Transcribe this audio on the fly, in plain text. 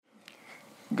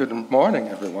Good morning,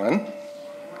 everyone.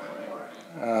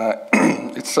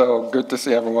 It's so good to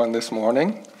see everyone this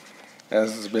morning.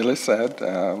 As Billy said,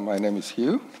 my name is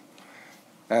Hugh,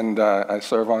 and I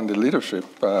serve on the leadership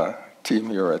team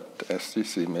here at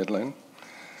SGC Midland.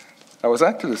 I was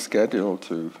actually scheduled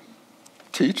to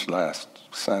teach last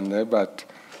Sunday, but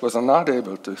was not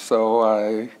able to,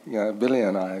 so Billy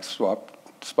and I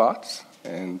swapped spots,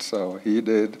 and so he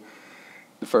did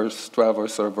the first 12 or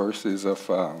so verses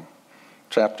of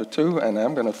chapter 2, and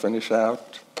I'm going to finish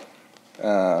out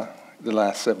the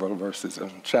last several verses of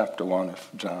chapter 1 of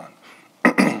John.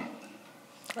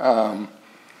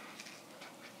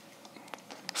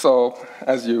 So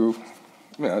as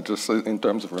just in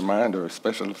terms of reminder,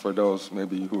 especially for those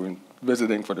maybe who are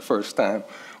visiting for the first time,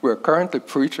 we're currently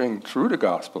preaching through the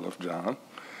Gospel of John,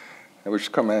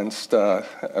 which commenced a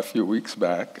few weeks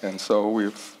back, and so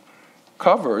we've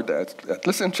covered, at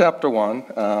least in chapter 1,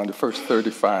 the first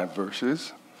 35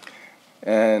 verses.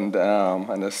 And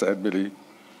as I said, Billy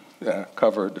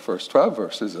covered the first 12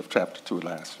 verses of chapter 2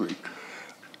 last week.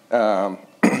 A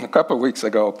couple of weeks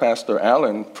ago, Pastor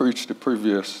Allen preached the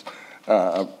previous,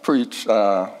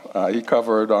 he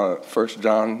covered 1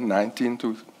 John 19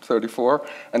 to 34,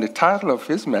 and the title of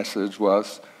his message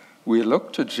was, "We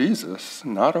look to Jesus,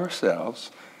 not ourselves,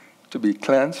 to be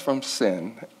cleansed from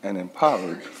sin and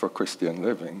empowered for Christian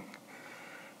living."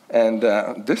 And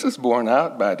this is borne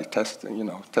out by the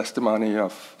testimony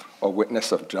of or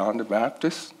witness of John the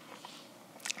Baptist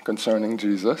concerning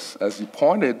Jesus as he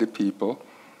pointed the people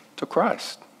to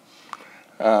Christ.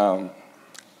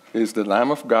 He's the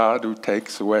Lamb of God who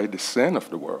takes away the sin of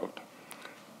the world.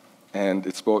 And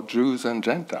it's both Jews and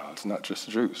Gentiles, not just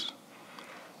Jews.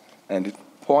 And it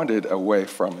pointed away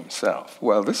from himself.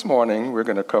 Well, this morning we're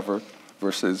going to cover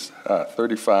verses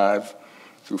 35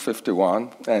 through 51,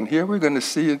 and here we're going to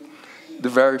see the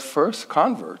very first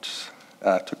converts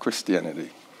to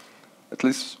Christianity, at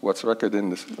least what's recorded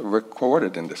in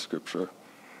the scripture.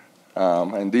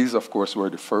 And these, of course,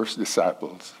 were the first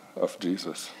disciples of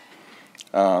Jesus.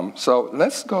 So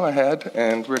let's go ahead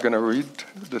and we're going to read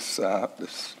this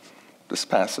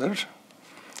passage.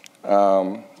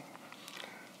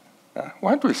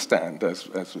 Why don't we stand as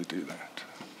we do that?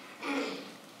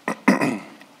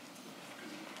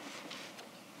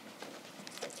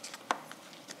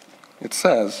 It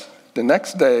says, "The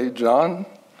next day John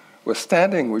was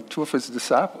standing with two of his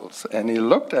disciples, and he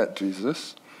looked at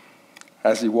Jesus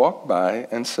as he walked by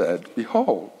and said,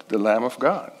 'Behold, the Lamb of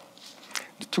God.'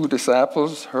 The two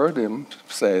disciples heard him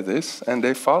say this, and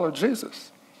they followed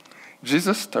Jesus.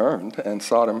 Jesus turned and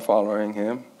saw them following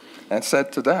him and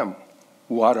said to them,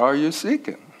 'What are you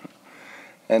seeking?'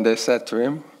 And they said to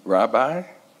him, 'Rabbi,'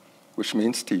 which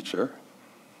means teacher,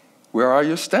 'where are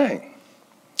you staying?'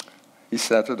 He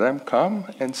said to them, 'Come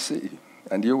and see,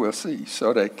 and you will see.'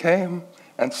 So they came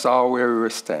and saw where we were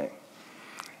staying.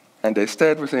 And they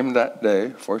stayed with him that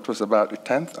day, for it was about the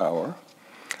 10th hour.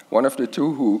 One of the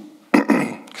two who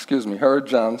heard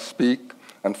John speak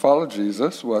and followed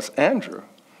Jesus was Andrew,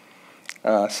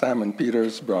 Simon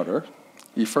Peter's brother.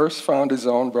 He first found his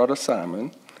own brother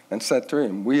Simon and said to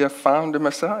him, 'We have found the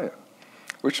Messiah,'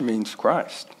 which means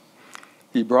Christ.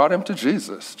 He brought him to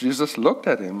Jesus. Jesus looked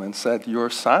at him and said, 'You are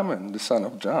Simon, the son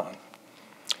of John.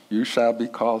 You shall be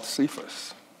called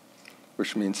Cephas,'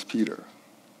 which means Peter."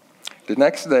 The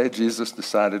next day, Jesus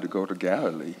decided to go to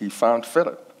Galilee. He found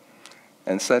Philip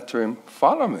and said to him,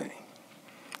 "Follow me."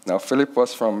 Now, Philip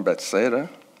was from Bethsaida,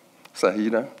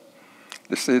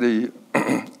 the city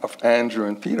of Andrew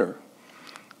and Peter.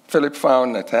 Philip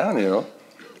found Nathanael,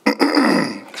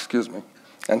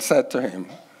 and said to him,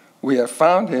 "We have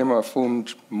found him of whom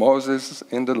Moses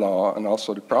in the law and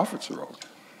also the prophets wrote,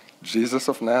 Jesus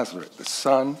of Nazareth, the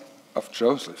son of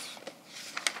Joseph."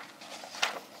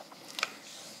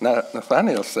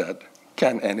 Nathanael said,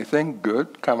 "Can anything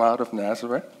good come out of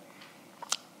Nazareth?"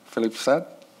 Philip said,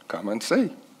 "Come and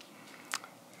see."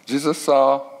 Jesus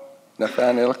saw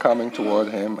Nathanael coming toward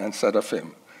him and said of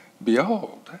him,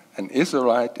 "Behold, an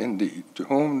Israelite indeed,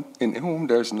 in whom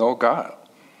there is no guile."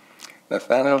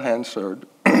 Nathanael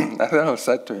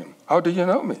said to him, "How do you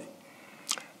know me?"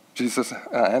 Jesus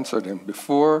answered him,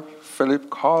 "Before Philip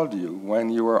called you, when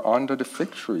you were under the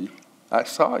fig tree, I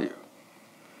saw you."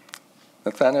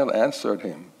 Nathanael answered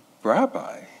him,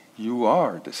 "Rabbi, you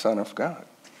are the Son of God.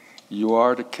 You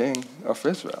are the King of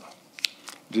Israel."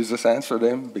 Jesus answered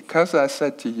him, "Because I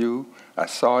said to you, I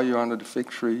saw you under the fig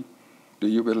tree, do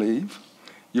you believe?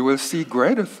 You will see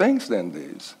greater things than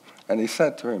these." And he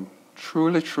said to him,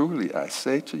 "Truly, truly, I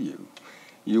say to you,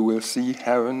 you will see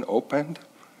heaven opened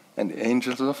and the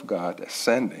angels of God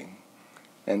ascending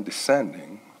and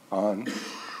descending on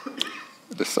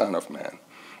the Son of Man."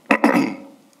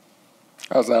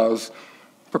 As I was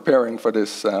preparing for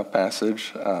this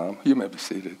passage, you may be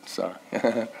seated, sorry.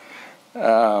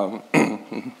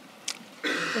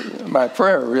 My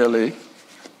prayer really,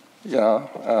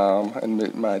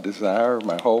 and my desire,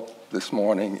 my hope this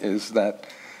morning is that,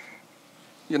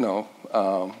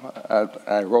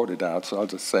 I wrote it out, so I'll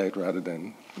just say it rather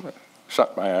than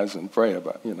shut my eyes and pray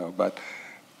about, but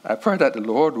I pray that the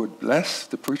Lord would bless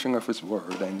the preaching of his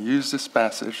word and use this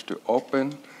passage to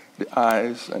open the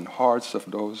eyes and hearts of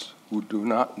those who do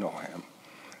not know him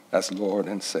as Lord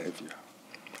and Savior,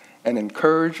 and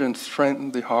encourage and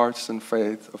strengthen the hearts and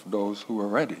faith of those who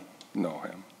already know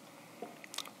him.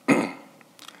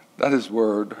 That his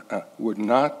word would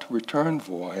not return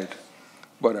void,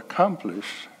 but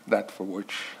accomplish that for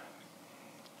which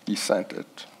he sent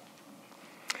it.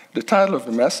 The title of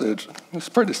the message is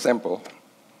pretty simple.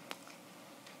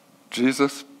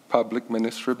 Jesus' public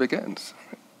ministry begins.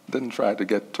 Didn't try to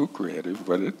get too creative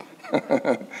with it.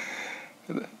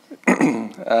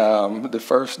 The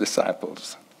first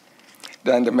disciples.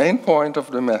 Then the main point of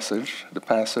the message, the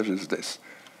passage is this.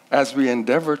 As we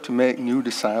endeavor to make new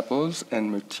disciples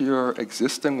and mature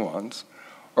existing ones,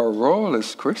 our role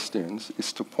as Christians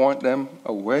is to point them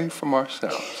away from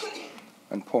ourselves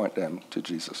and point them to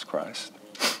Jesus Christ.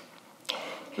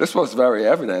 This was very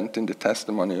evident in the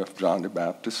testimony of John the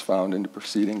Baptist found in the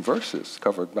preceding verses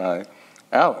covered by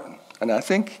Alan. And I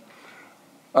think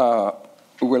it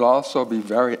will also be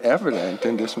very evident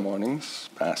in this morning's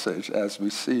passage as we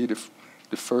see the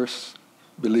first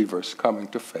believers coming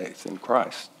to faith in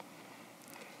Christ.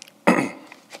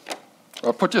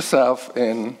 Well, put yourself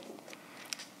in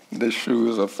the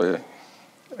shoes of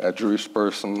a Jewish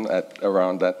person at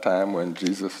around that time when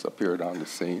Jesus appeared on the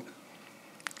scene.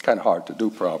 Kind of hard to do,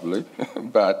 probably,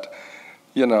 but,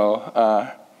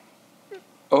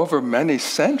 over many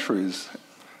centuries,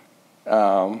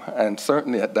 and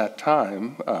certainly at that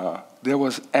time, there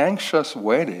was anxious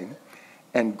waiting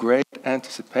and great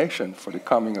anticipation for the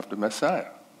coming of the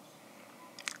Messiah,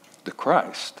 the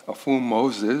Christ, of whom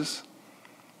Moses,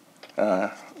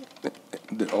 the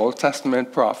Old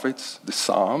Testament prophets, the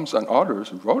Psalms, and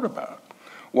others wrote about,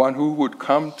 one who would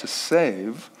come to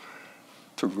save,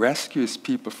 to rescue his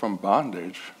people from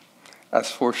bondage, as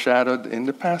foreshadowed in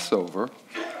the Passover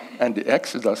and the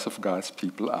exodus of God's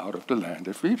people out of the land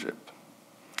of Egypt.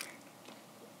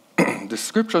 The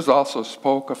scriptures also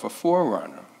spoke of a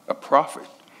forerunner, a prophet,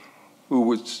 who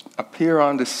would appear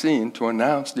on the scene to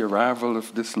announce the arrival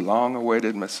of this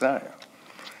long-awaited Messiah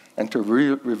and to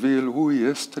reveal who he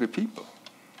is to the people.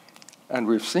 And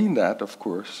we've seen that, of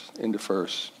course, in the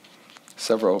first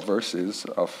several verses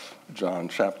of John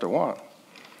chapter 1.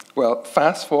 Well,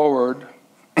 fast forward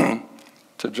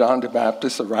to John the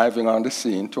Baptist arriving on the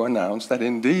scene to announce that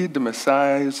indeed the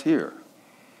Messiah is here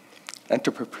and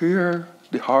to prepare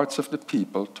the hearts of the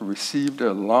people to receive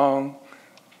their long-awaited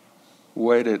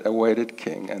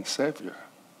King and Savior.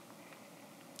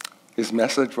 His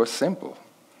message was simple.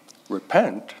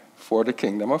 Repent, for the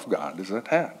kingdom of God is at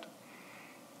hand.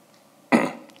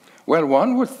 Well,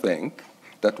 one would think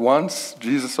that once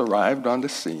Jesus arrived on the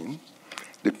scene,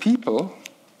 the people,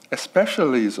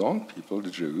 especially his own people,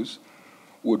 the Jews,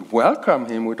 would welcome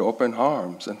him with open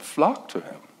arms and flock to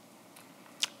him.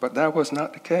 But that was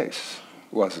not the case,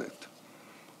 was it?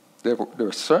 There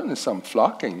was certainly some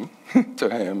flocking to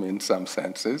him in some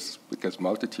senses, because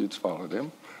multitudes followed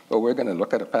him. But we're going to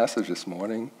look at a passage this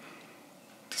morning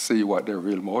to see what their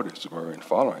real motives were in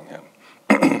following him.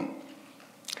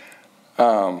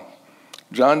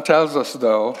 John tells us,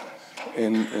 though,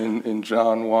 in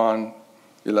John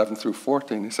 1:11 through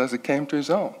 14, he says he came to his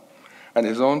own, and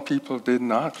his own people did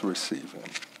not receive him.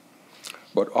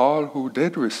 But all who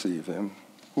did receive him,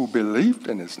 who believed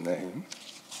in his name,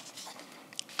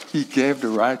 he gave the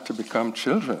right to become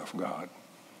children of God,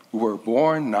 who were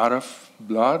born not of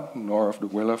blood, nor of the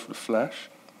will of the flesh,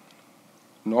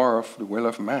 nor of the will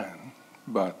of man,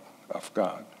 but of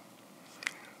God.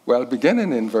 Well,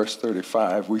 beginning in verse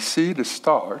 35, we see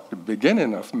the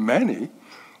beginning of many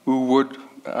who would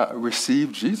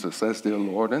receive Jesus as their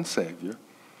Lord and Savior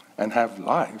and have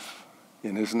life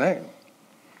in his name.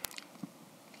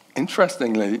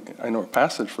 Interestingly, in our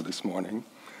passage for this morning,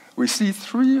 we see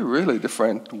three really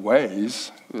different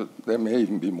ways, there may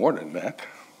even be more than that,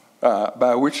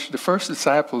 by which the first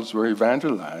disciples were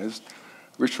evangelized,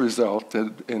 which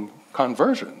resulted in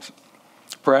conversions.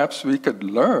 Perhaps we could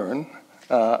learn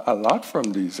a lot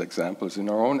from these examples in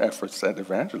our own efforts at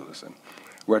evangelism,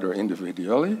 whether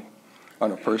individually,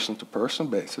 on a person-to-person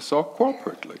basis, or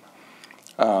corporately.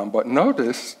 But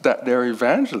notice that their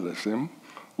evangelism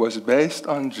was based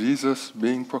on Jesus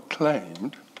being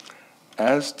proclaimed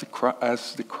as the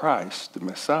Christ, the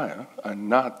Messiah, and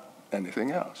not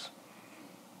anything else.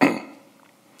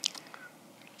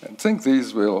 I think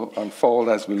these will unfold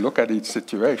as we look at each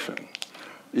situation.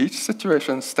 Each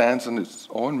situation stands on its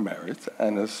own merit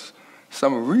and has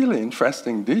some really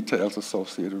interesting details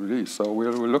associated with these. So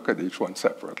we'll look at each one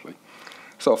separately.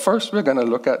 So first we're going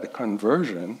to look at the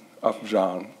conversion of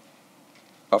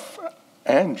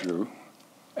Andrew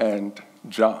and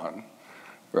John.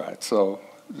 Right, so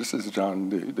this is John,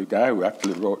 the guy who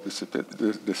actually wrote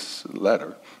this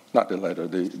letter, not the letter,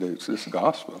 this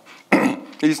gospel.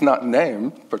 He's not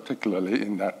named particularly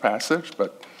in that passage,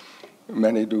 but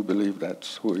many do believe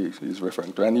that's who he's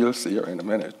referring to, and you'll see here in a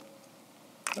minute.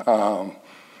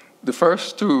 The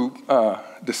first two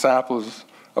disciples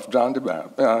of John the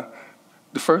Baptist,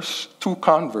 the first two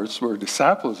converts were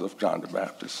disciples of John the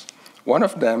Baptist. One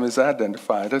of them is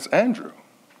identified as Andrew,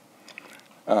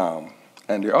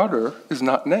 and the other is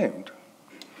not named.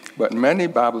 But many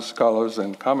Bible scholars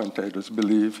and commentators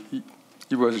believe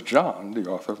he was John, the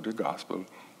author of the gospel,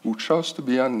 who chose to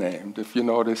be unnamed. If you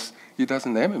notice, he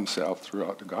doesn't name himself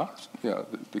throughout the gospel,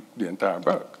 the entire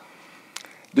book.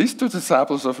 These two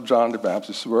disciples of John the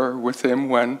Baptist were with him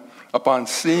when, upon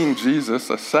seeing Jesus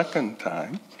a second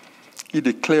time, he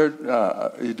declared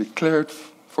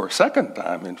for a second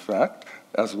time, in fact,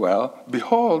 as well,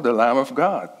 "Behold, the Lamb of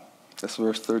God." That's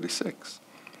verse 36.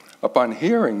 Upon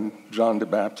hearing John the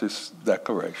Baptist's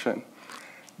declaration,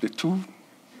 the two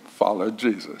followed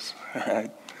Jesus.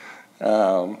 Right?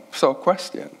 So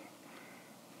question,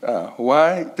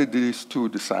 why did these two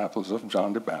disciples of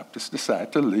John the Baptist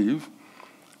decide to leave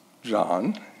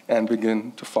John and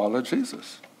begin to follow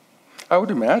Jesus? I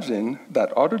would imagine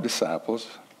that other disciples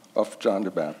of John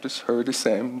the Baptist heard the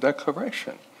same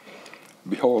declaration,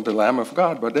 "Behold the Lamb of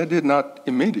God," but they did not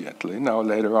immediately. Now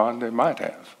later on they might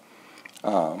have.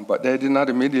 But they did not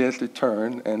immediately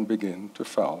turn and begin to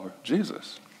follow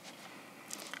Jesus.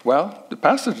 Well, the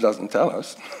passage doesn't tell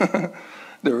us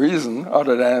the reason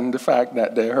other than the fact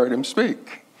that they heard him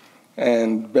speak.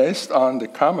 And based on the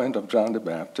comment of John the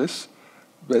Baptist,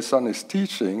 based on his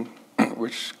teaching,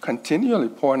 which continually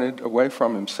pointed away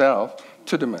from himself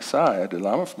to the Messiah, the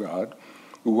Lamb of God,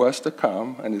 who was to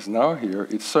come and is now here,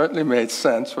 it certainly made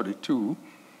sense for the two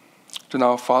to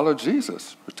now follow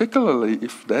Jesus, particularly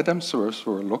if they themselves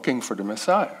were looking for the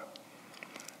Messiah.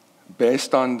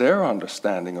 Based on their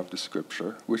understanding of the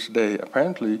Scripture, which they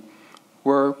apparently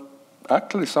were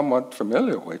actually somewhat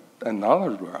familiar with and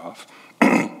knowledgeable of,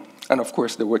 and of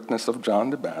course the witness of John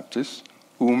the Baptist,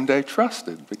 whom they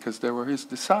trusted because they were his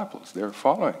disciples. They were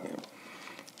following him.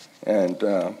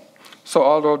 And so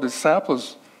although the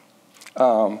disciples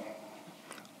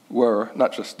were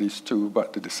not just these two,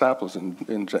 but the disciples,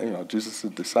 Jesus'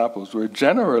 disciples, were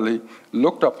generally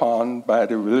looked upon by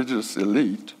the religious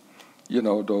elite,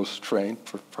 those trained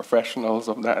professionals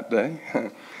of that day.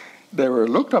 They were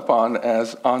looked upon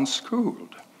as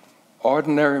unschooled,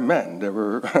 ordinary men. They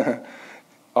were,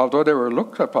 although they were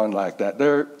looked upon like that,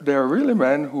 they're really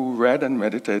men who read and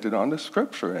meditated on the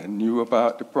Scripture and knew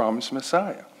about the promised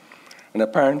Messiah, and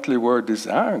apparently were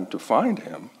desiring to find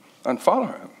him and follow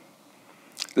him.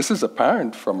 This is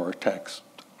apparent from our text.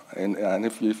 And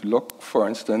if you look, for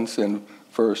instance, in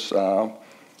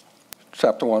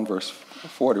chapter 1, verse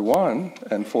 41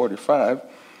 and 45,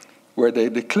 where they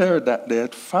declared that they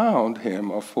had found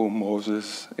him of whom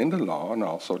Moses in the law and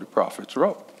also the prophets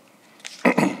wrote.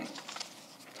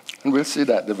 And we'll see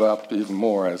that develop even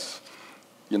more as,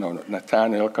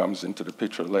 Nathanael comes into the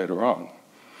picture later on.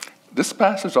 This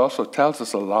passage also tells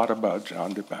us a lot about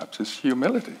John the Baptist's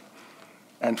humility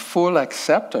and full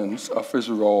acceptance of his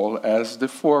role as the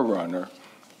forerunner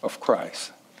of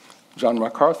Christ. John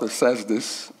MacArthur says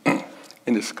this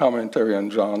in his commentary on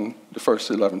John, the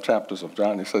first 11 chapters of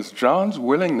John. He says, John's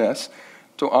willingness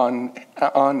to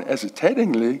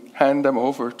unhesitatingly hand them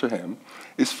over to him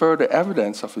is further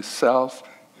evidence of his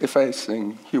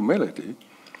self-effacing humility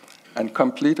and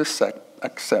complete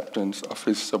acceptance of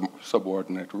his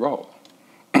subordinate role.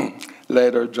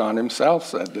 Later, John himself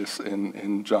said this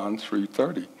in John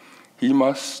 3:30. He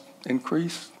must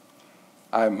increase,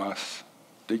 I must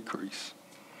decrease.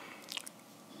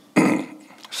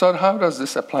 So how does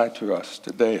this apply to us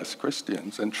today as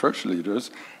Christians and church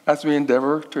leaders as we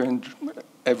endeavor to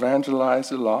evangelize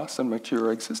the lost and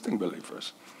mature existing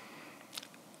believers?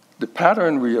 The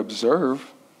pattern we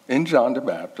observe in John the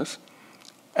Baptist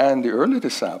and the early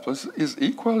disciples is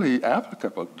equally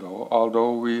applicable,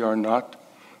 although we're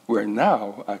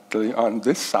now actually on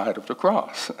this side of the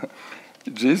cross.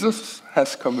 Jesus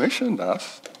has commissioned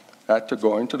us to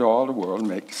go into all the world,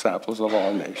 make disciples of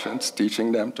all nations,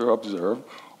 teaching them to observe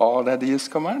all that he has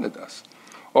commanded us.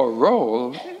 Our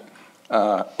role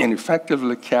in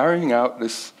effectively carrying out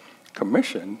this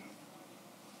commission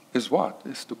is what?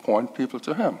 Is to point people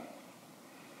to him.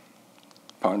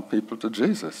 Point people to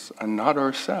Jesus and not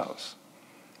ourselves.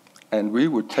 And we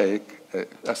would take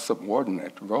a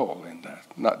subordinate role in that.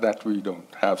 Not that we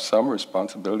don't have some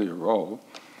responsibility or role,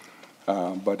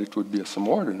 but it would be a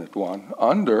subordinate one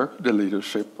under the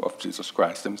leadership of Jesus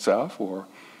Christ himself, or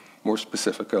more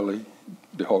specifically,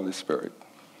 the Holy Spirit.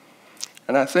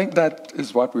 And I think that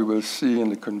is what we will see in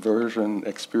the conversion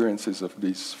experiences of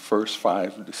these first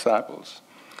 5 disciples.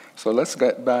 So let's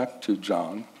get back to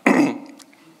John,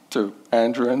 to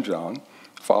Andrew and John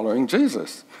following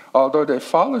Jesus. Although they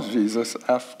followed Jesus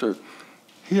after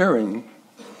hearing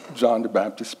John the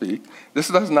Baptist speak, this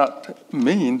does not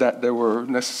mean that they were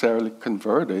necessarily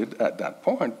converted at that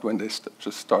point when they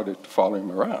just started following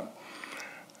him around.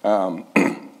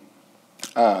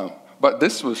 But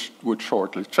this would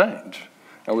shortly change,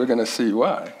 and we're going to see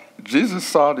why. Jesus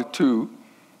saw the 2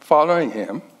 following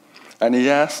him, and he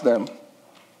asked them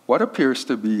what appears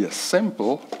to be a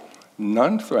simple,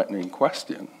 non-threatening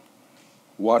question.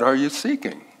 What are you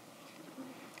seeking?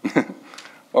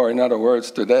 Or in other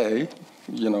words, today,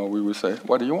 we would say,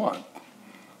 what do you want?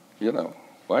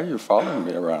 Why are you following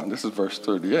me around? This is verse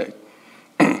 38.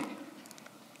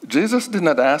 Jesus did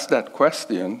not ask that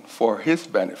question for his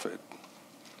benefit,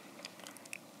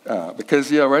 because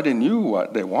he already knew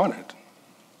what they wanted.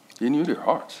 He knew their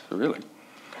hearts, really.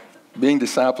 Being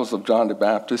disciples of John the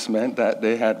Baptist meant that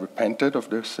they had repented of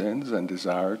their sins and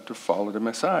desired to follow the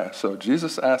Messiah. So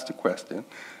Jesus asked the question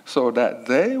so that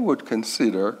they would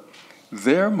consider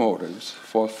their motives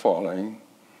for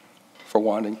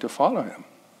wanting to follow him,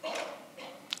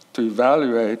 to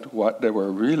evaluate what they were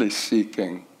really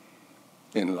seeking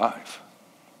in life.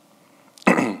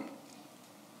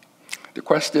 The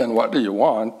question, what do you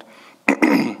want,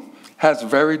 has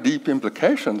very deep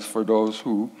implications for those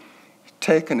who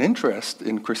take an interest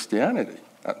in Christianity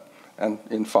and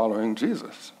in following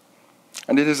Jesus.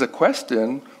 And it is a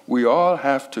question we all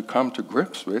have to come to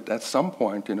grips with at some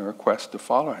point in our quest to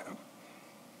follow him.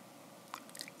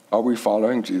 Are we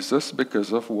following Jesus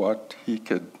because of what we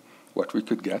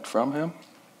could get from him?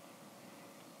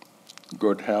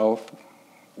 Good health,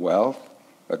 wealth,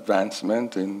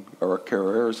 advancement in our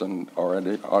careers and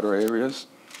other areas,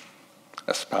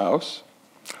 a spouse?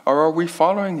 Or are we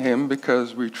following him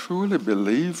because we truly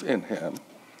believe in him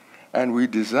and we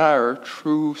desire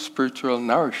true spiritual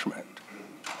nourishment,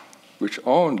 which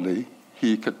only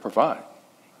he could provide?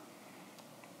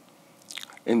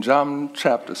 In John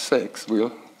chapter 6,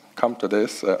 we'll come to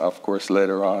this, of course,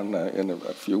 later on in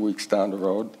a few weeks down the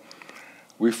road.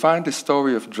 We find the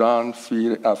story of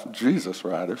Jesus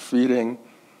feeding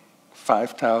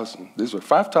 5,000. These were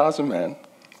 5,000 men,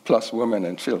 plus women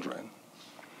and children.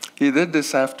 He did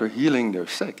this after healing their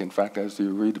sick. In fact, as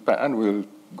you read, and we'll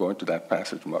go into that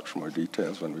passage much more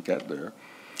details when we get there.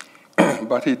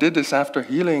 But he did this after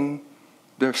healing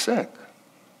their sick.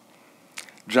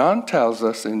 John tells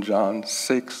us in John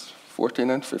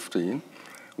 6:14 and 15,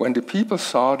 when the people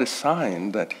saw the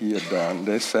sign that he had done,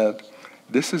 they said,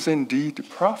 "This is indeed the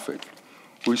prophet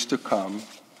who is to come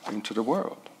into the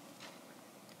world."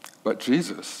 But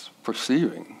Jesus,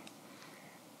 perceiving,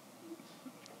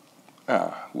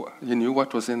 he knew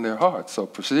what was in their hearts. So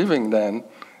perceiving then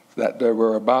that they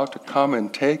were about to come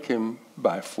and take him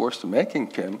by force to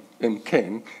making him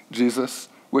king, Jesus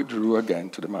withdrew again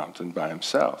to the mountain by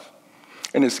himself.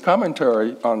 In his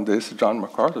commentary on this, John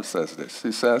MacArthur says this.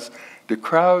 He says, the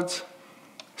crowd's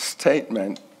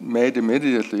statement made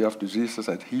immediately after Jesus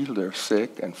had healed their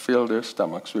sick and filled their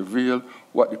stomachs revealed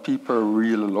what the people are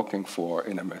really looking for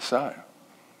in a Messiah.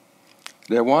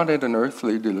 They wanted an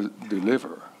earthly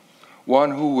deliverer,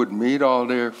 one who would meet all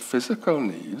their physical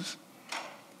needs,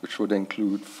 which would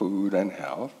include food and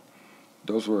health.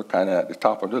 Those were kind of at the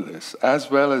top of the list,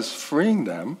 as well as freeing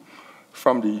them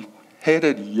from the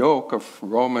hated yoke of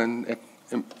Roman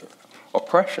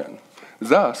oppression.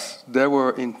 Thus, they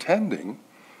were intending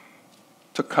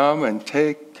to come and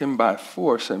take him by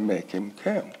force and make him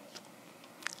king.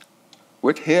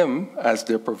 With him as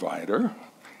their provider,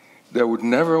 they would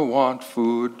never want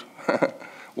for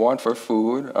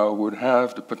food, or would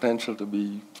have the potential to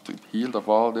be healed of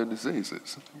all their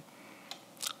diseases.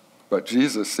 But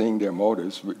Jesus, seeing their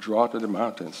motives, withdrew to the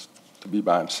mountains to be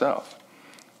by himself.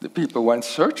 The people went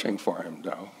searching for him,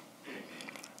 though,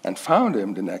 and found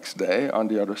him the next day on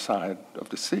the other side of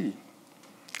the sea.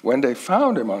 When they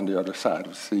found him on the other side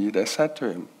of the sea, they said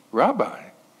to him,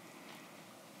 "Rabbi,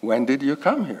 when did you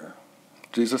come here?"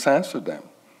 Jesus answered them,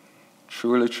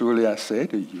 "Truly, truly, I say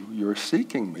to you, you're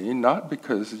seeking me not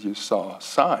because you saw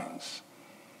signs,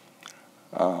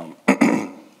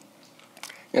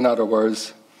 In other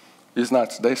words,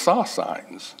 they saw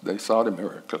signs, they saw the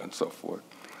miracle and so forth,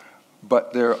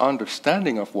 but their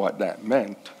understanding of what that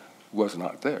meant was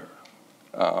not there.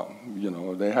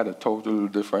 They had a total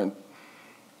different,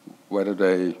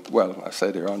 I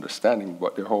say their understanding,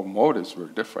 but their whole motives were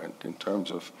different in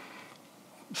terms of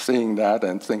seeing that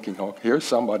and thinking, oh, here's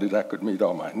somebody that could meet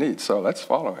all my needs, so let's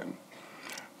follow him.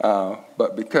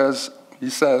 But because he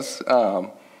says,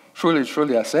 truly,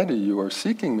 truly, I say to you, you are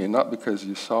seeking me not because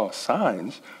you saw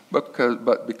signs,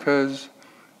 but because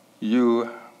you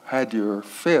had your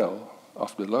fill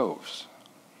of the loaves.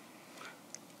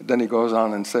 Then he goes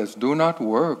on and says, do not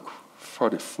work for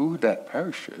the food that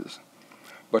perishes,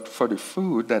 but for the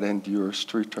food that endures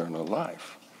to eternal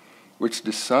life, which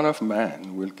the Son of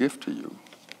Man will give to you.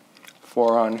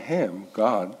 For on him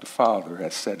God the Father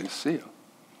has set his seal.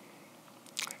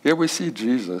 Here we see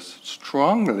Jesus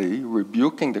strongly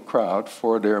rebuking the crowd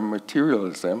for their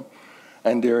materialism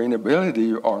and their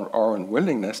inability or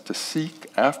unwillingness to seek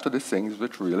after the things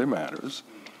which really matters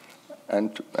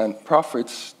and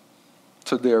profits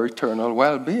to their eternal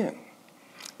well-being.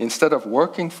 Instead of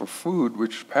working for food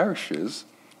which perishes,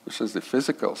 which is the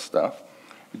physical stuff,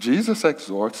 Jesus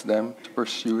exhorts them to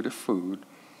pursue the food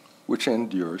which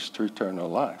endures to eternal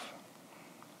life.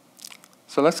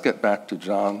 So let's get back to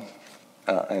John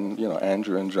and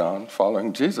Andrew and John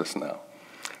following Jesus now.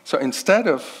 So instead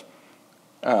of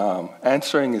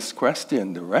answering his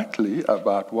question directly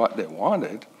about what they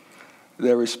wanted,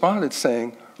 they responded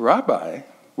saying, Rabbi,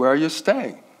 where are you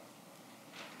staying?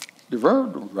 The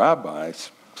word rabbi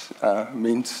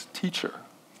means teacher,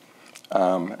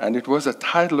 and it was a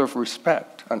title of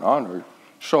respect and honor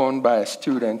shown by a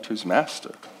student to his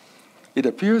master. It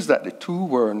appears that the two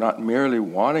were not merely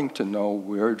wanting to know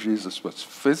where Jesus was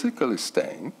physically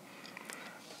staying,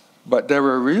 but they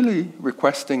were really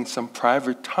requesting some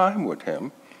private time with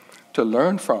him to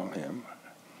learn from him,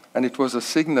 and it was a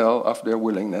signal of their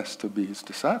willingness to be his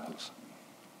disciples.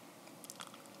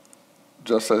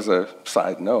 Just as a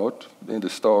side note, in the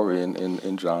story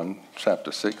in John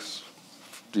chapter 6,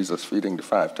 Jesus feeding the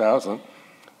 5,000,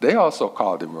 they also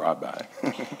called him rabbi.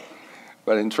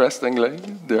 But interestingly,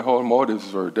 their whole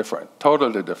motives were different,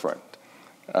 totally different.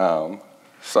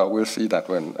 So we'll see that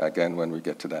when we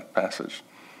get to that passage.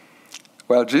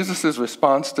 Well, Jesus'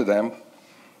 response to them,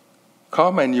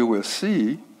 come and you will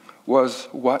see, was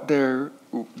what they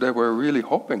were really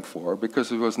hoping for,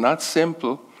 because it was not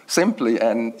simply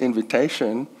an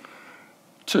invitation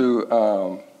to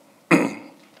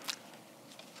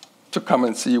to come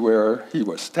and see where he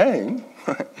was staying,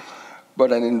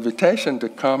 but an invitation to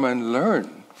come and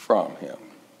learn from him.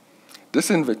 This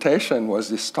invitation was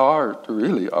the start,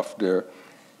 really, of their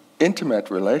intimate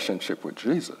relationship with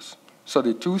Jesus. So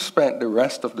the two spent the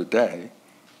rest of the day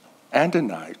and the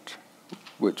night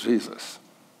with Jesus.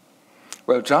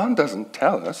 Well, John doesn't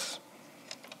tell us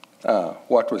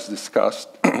what was discussed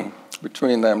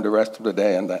between them the rest of the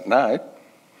day and that night,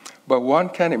 but one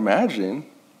can imagine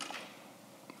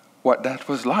what that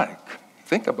was like.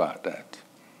 Think about that.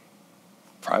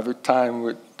 Private time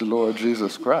with the Lord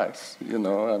Jesus Christ, think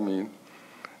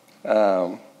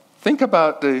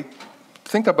about the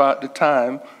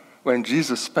time when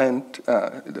Jesus spent,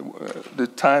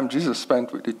 the time Jesus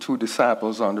spent with the two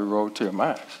disciples on the road to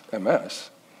Emmaus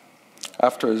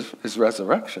after his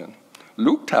resurrection.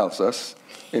 Luke tells us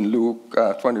in Luke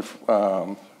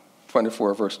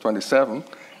 24, verse 27,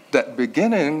 that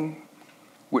beginning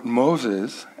with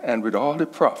Moses and with all the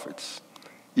prophets,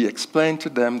 he explained to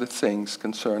them the things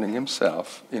concerning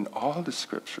himself in all the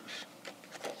scriptures.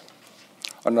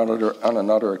 On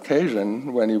another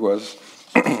occasion, when he was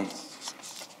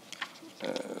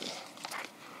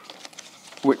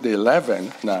with the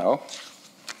 11 now,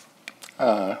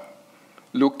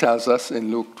 Luke tells us in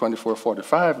Luke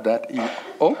 24:45 that he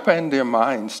opened their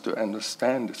minds to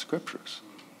understand the scriptures.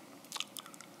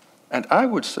 And I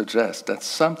would suggest that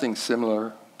something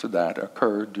similar to that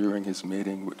occurred during his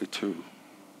meeting with the two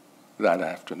that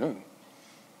afternoon.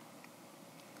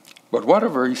 But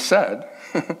whatever he said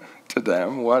to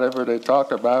them, whatever they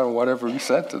talked about, whatever he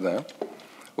said to them,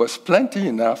 was plenty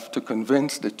enough to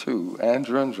convince the two,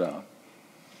 Andrew and John,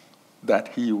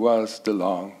 that he was the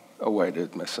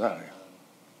long-awaited Messiah.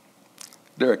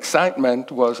 Their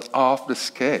excitement was off the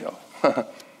scale,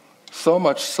 so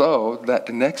much so that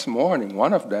the next morning,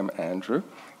 one of them, Andrew,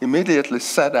 immediately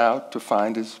set out to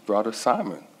find his brother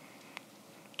Simon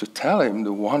to tell him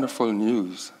the wonderful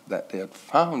news that they had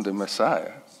found the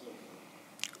Messiah,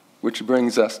 which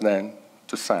brings us then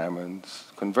to Simon's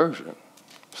conversion,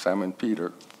 Simon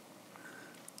Peter.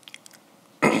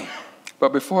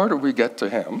 But before we get to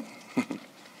him,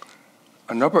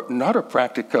 Another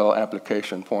practical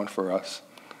application point for us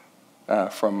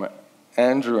from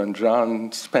Andrew and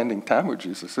John spending time with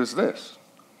Jesus is this.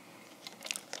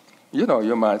 You know,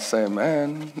 you might say,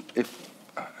 man, if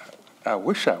I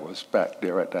wish I was back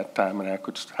there at that time and I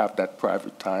could have that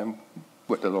private time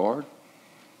with the Lord.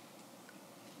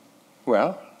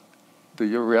 Well, do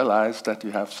you realize that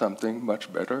you have something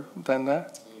much better than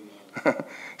that?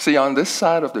 See, on this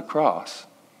side of the cross,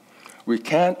 we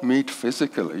can't meet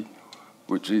physically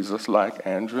with Jesus like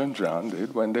Andrew and John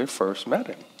did when they first met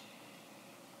him.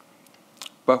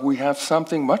 But we have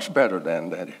something much better than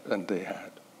they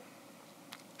had.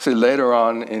 See, later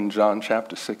on in John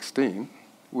chapter 16,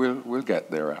 we'll get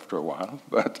there after a while,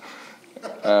 but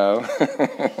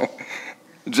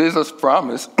Jesus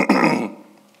promised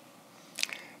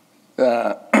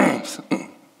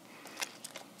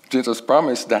Jesus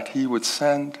promised that he would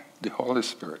send the Holy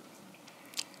Spirit,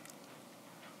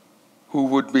 who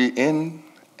would be in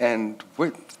and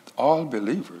with all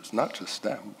believers, not just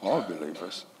them, all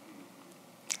believers.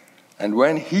 And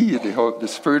when the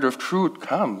Spirit of truth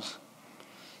comes,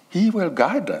 he will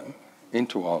guide them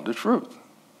into all the truth.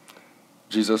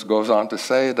 Jesus goes on to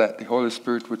say that the Holy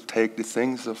Spirit would take the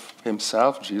things of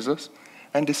himself, Jesus,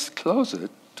 and disclose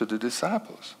it to the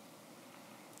disciples.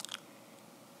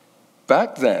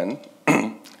 Back then,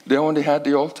 they only had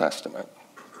the Old Testament.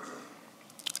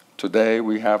 Today,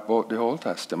 we have both the Old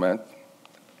Testament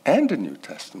and the New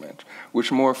Testament,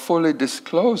 which more fully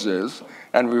discloses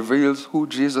and reveals who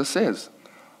Jesus is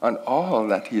and all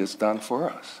that he has done for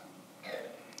us.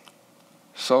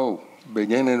 So,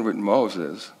 beginning with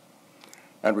Moses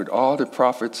and with all the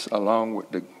prophets along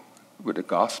with the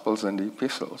Gospels and the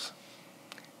epistles,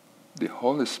 the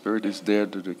Holy Spirit is there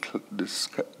to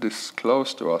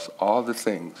disclose to us all the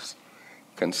things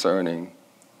concerning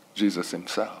Jesus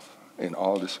himself in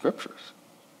all the scriptures.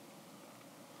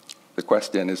 The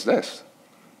question is this: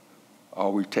 are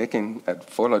we taking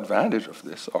full advantage of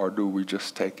this, or do we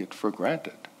just take it for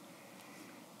granted?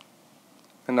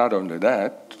 And not only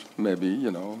that, maybe,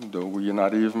 do we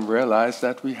not even realize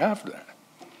that we have that?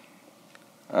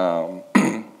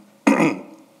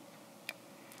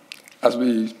 As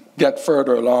we get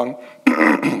further along,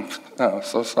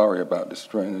 so sorry about this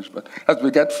drainage, but as we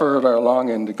get further along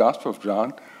in the Gospel of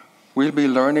John, we'll be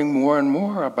learning more and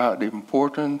more about the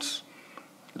importance,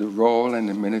 the role, and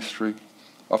the ministry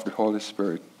of the Holy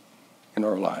Spirit in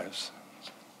our lives.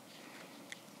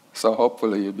 So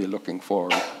hopefully you'll be looking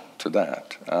forward to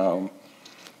that.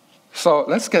 So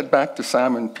let's get back to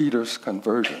Simon Peter's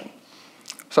conversion.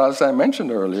 So as I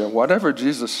mentioned earlier, whatever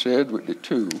Jesus shared with the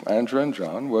two, Andrew and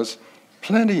John, was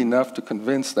plenty enough to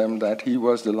convince them that he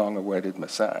was the long-awaited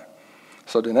Messiah.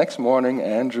 So the next morning,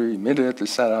 Andrew immediately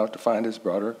set out to find his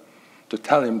brother to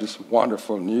tell him this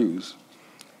wonderful news.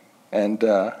 And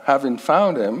having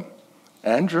found him,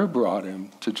 Andrew brought him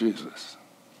to Jesus.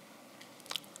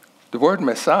 The word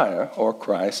Messiah, or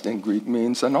Christ in Greek,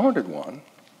 means anointed one.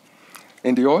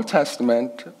 In the Old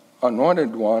Testament,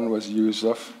 anointed one was used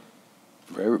of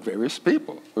various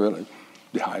people, really.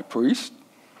 The high priest,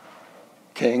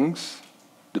 kings,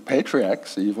 the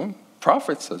patriarchs even,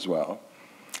 prophets as well.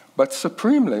 But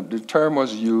supremely, the term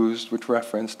was used with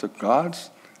reference to God's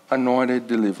anointed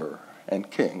deliverer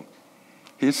and king,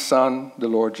 his son, the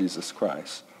Lord Jesus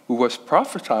Christ, who was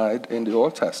prophesied in the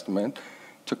Old Testament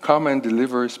to come and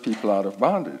deliver his people out of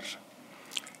bondage.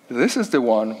 This is the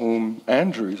one whom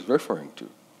Andrew is referring to,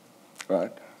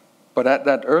 right? But at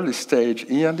that early stage,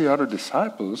 he and the other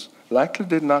disciples likely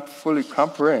did not fully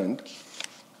comprehend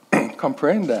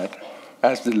that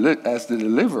as the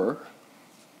deliverer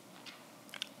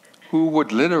who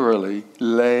would literally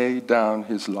lay down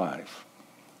his life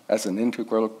as an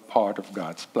integral part of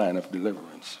God's plan of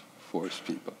deliverance for his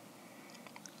people.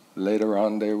 Later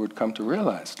on, they would come to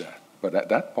realize that, but at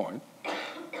that point,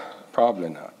 probably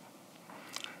not.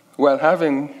 Well,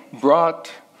 having brought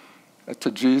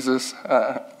to Jesus,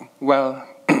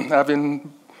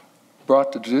 having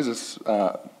brought to Jesus,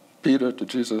 Peter to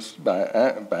Jesus by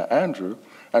Andrew,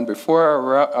 and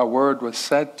before a word was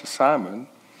said to Simon,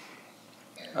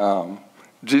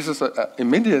 Jesus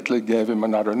immediately gave him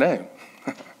another name.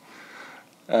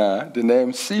 The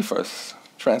name Cephas,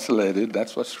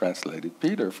 that's what's translated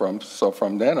Peter. So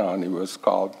from then on, he was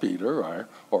called Peter,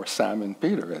 or Simon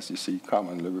Peter, as you see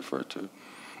commonly referred to.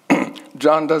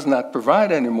 John does not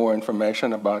provide any more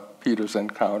information about Peter's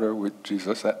encounter with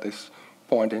Jesus at this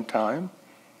point in time.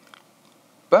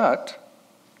 But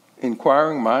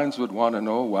inquiring minds would want to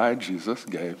know why Jesus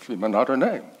gave him another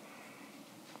name,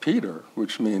 Peter,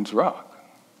 which means rock.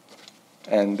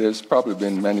 And there's probably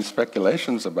been many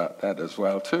speculations about that as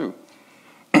well, too.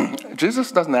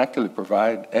 Jesus doesn't actually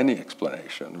provide any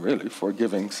explanation, really, for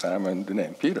giving Simon the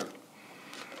name Peter.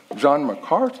 John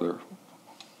MacArthur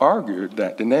argued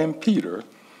that the name Peter,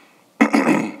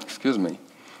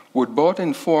 would both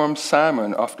inform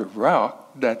Simon of the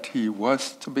route that he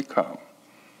was to become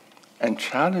and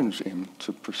challenge him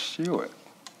to pursue it.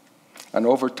 And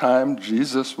over time,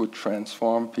 Jesus would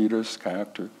transform Peter's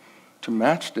character to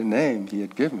match the name he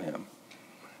had given him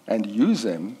and use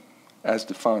him as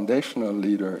the foundational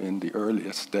leader in the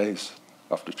earliest days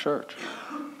of the church.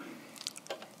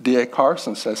 D.A.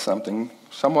 Carson says something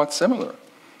somewhat similar.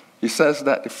 He says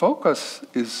that the focus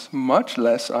is much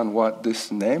less on what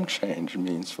this name change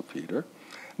means for Peter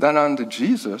than on the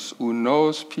Jesus who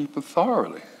knows people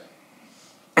thoroughly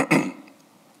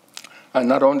and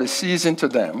not only sees into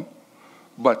them,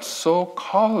 but so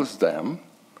calls them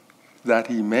that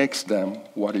he makes them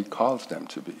what he calls them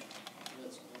to be.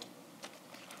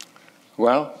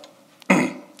 Well,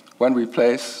 when we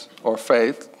place our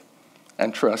faith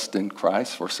and trust in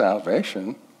Christ for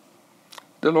salvation,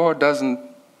 the Lord doesn't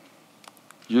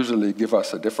usually give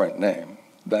us a different name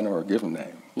than our given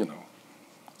name.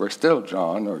 We're still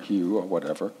John or Hugh or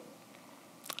whatever.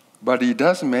 But he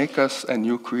does make us a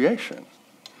new creation.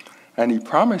 And he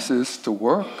promises to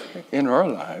work in our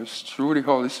lives through the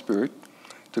Holy Spirit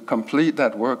to complete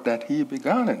that work that he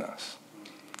began in us,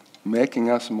 making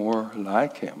us more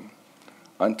like him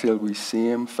until we see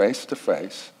him face to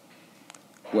face,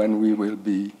 when we will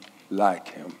be like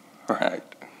him, right?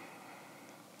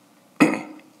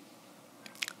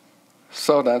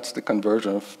 So that's the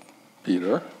conversion of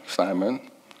Peter,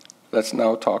 Simon. Let's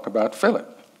now talk about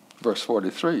Philip, verse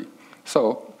 43.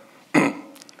 So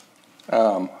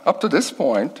up to this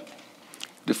point,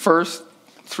 the first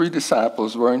 3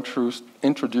 disciples were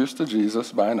introduced to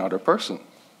Jesus by another person.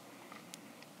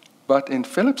 But in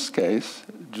Philip's case,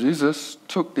 Jesus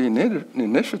took the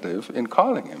initiative in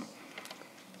calling him.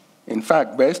 In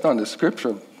fact, based on the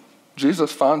scripture,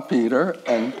 Jesus found Peter,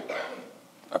 and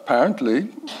apparently,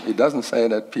 it doesn't say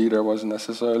that Peter was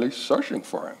necessarily searching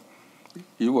for him.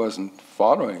 He wasn't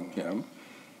following him.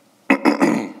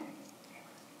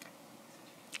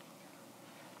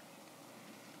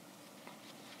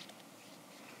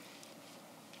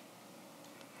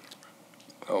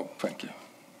 Oh, thank you.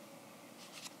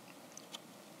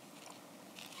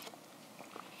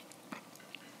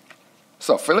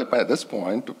 So Philip, at this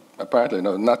point, apparently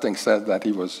nothing says that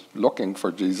he was looking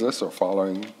for Jesus or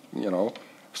following,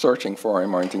 searching for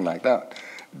him or anything like that.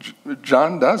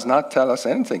 John does not tell us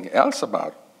anything else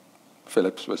about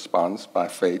Philip's response by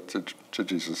faith to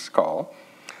Jesus' call.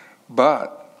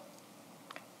 But,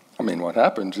 what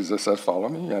happened? Jesus said, "Follow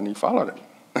me," and he followed him.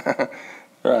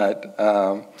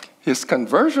 Right. His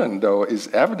conversion, though, is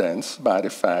evidenced by the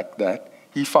fact that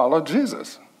he followed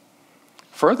Jesus.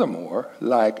 Furthermore,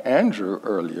 like Andrew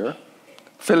earlier,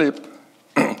 Philip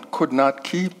could not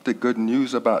keep the good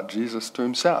news about Jesus to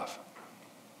himself,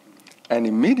 and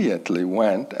immediately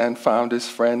went and found his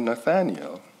friend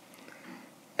Nathanael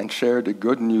and shared the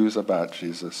good news about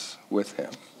Jesus with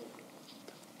him.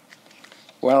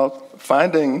 Well,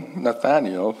 finding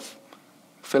Nathanael,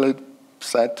 Philip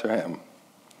said to him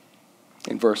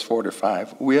in verse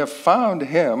 45, "We have found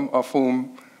him of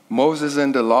whom Moses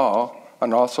in the law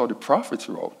and also the prophets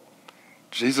wrote,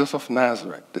 Jesus of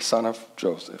Nazareth, the son of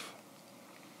Joseph."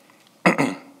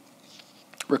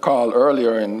 Recall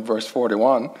earlier in verse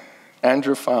 41,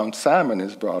 Andrew found Simon,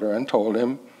 his brother, and told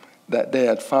him that they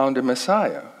had found the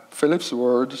Messiah. Philip's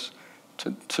words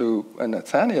to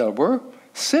Nathanael were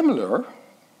similar,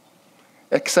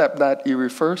 except that he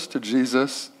refers to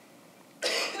Jesus.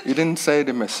 He didn't say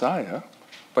the Messiah,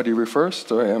 but he refers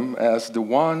to him as the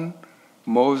one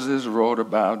Moses wrote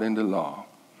about in the law,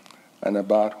 and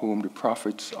about whom the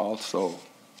prophets also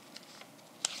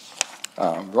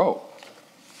wrote.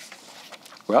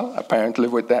 Well, apparently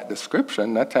with that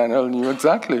description, Nathanael knew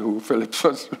exactly who Philip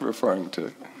was referring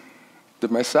to, the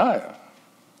Messiah.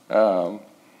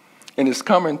 In his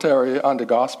commentary on the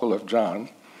Gospel of John,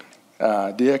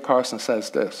 D.A. Carson says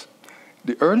this: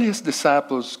 "The earliest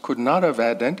disciples could not have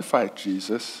identified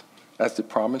Jesus as the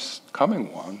promised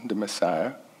coming one, the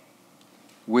Messiah,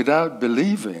 without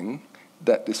believing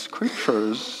that the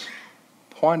scriptures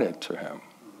pointed to him.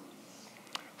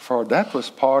 For that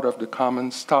was part of the common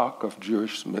stock of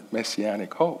Jewish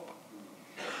messianic hope."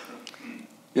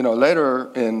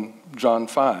 Later in John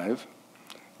 5,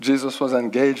 Jesus was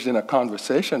engaged in a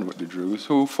conversation with the Jews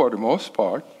who, for the most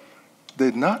part,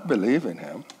 did not believe in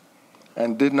him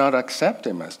and did not accept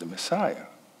him as the Messiah.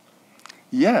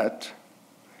 Yet,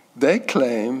 they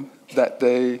claimed that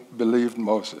they believed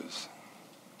Moses.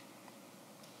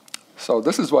 So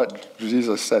this is what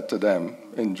Jesus said to them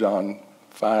in John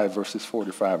 5, verses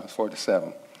 45 and 47.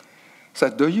 He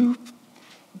said,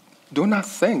 do not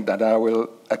think that I will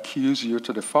accuse you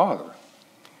to the Father.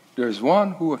 There is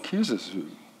one who accuses you,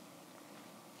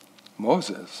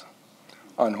 Moses,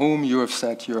 on whom you have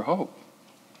set your hope.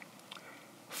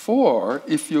 For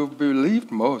if you believed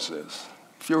Moses,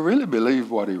 if you really believed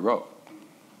what he wrote,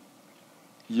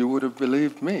 you would have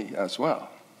believed me as well.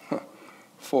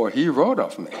 For he wrote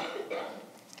of me.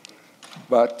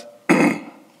 But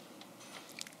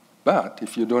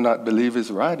if you do not believe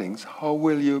his writings, how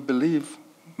will you believe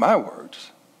my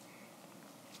words?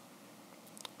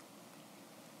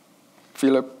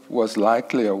 Philip was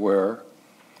likely aware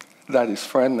that his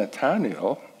friend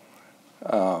Nathanael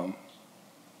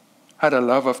had a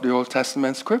love of the Old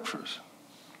Testament scriptures.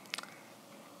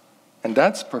 And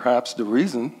that's perhaps the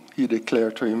reason he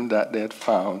declared to him that they had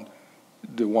found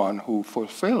the one who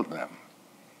fulfilled them,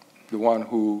 the one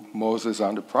who Moses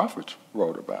and the prophets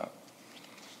wrote about.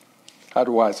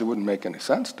 Otherwise, it wouldn't make any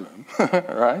sense to him,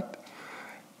 right?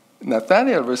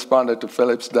 Nathanael responded to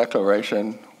Philip's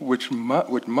declaration with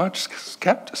much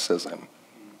skepticism.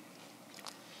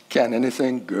 Can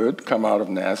anything good come out of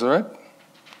Nazareth?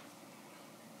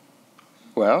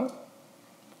 Well,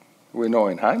 we know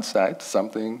in hindsight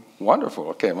something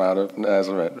wonderful came out of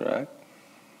Nazareth, right?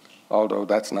 Although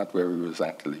that's not where he was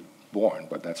actually born,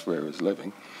 but that's where he was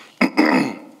living.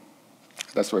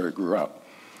 That's where he grew up.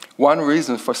 One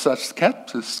reason for such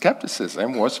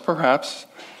skepticism was perhaps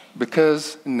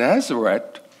because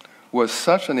Nazareth was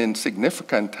such an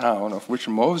insignificant town of which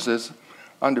Moses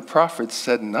and the prophets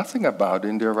said nothing about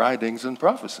in their writings and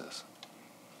prophecies.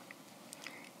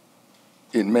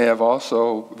 It may have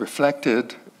also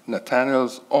reflected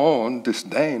Nathanael's own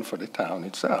disdain for the town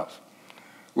itself,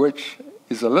 which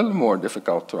is a little more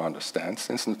difficult to understand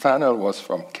since Nathanael was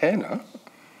from Cana,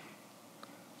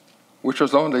 which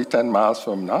was only 10 miles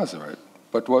from Nazareth,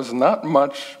 but was not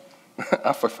much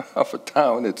of a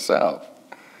town itself,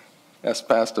 as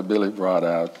Pastor Billy brought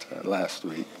out last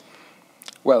week.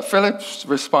 Well, Philip's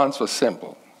response was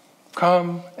simple: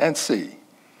 come and see.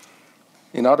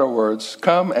 In other words,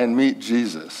 come and meet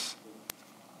Jesus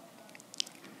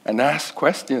and ask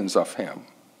questions of him.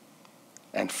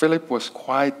 And Philip was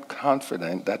quite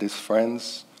confident that his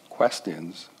friend's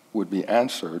questions would be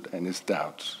answered and his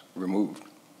doubts removed.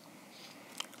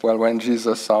 Well, when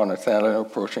Jesus saw Nathanael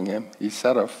approaching him, he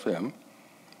said of him,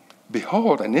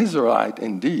 "Behold, an Israelite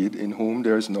indeed, in whom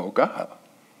there is no guile."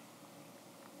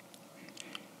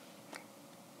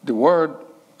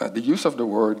 The use of the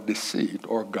word deceit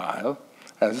or guile,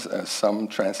 as some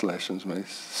translations may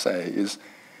say, is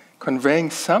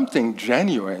conveying something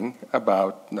genuine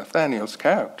about Nathanael's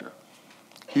character.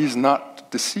 He's not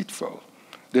deceitful.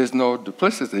 There's no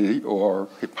duplicity or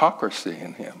hypocrisy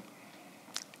in him.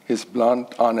 His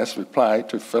blunt, honest reply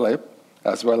to Philip,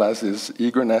 as well as his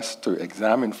eagerness to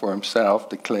examine for himself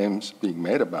the claims being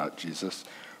made about Jesus,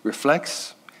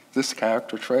 reflects this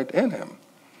character trait in him.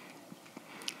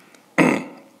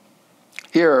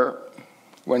 Here,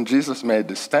 when Jesus made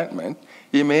this statement,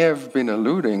 he may have been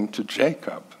alluding to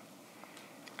Jacob,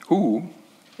 who,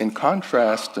 in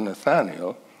contrast to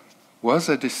Nathanael, was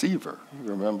a deceiver. You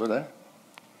remember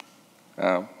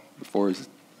that? Before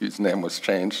his name was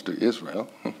changed to Israel.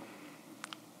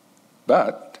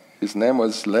 But his name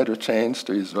was later changed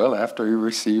to Israel after he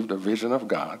received a vision of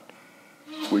God,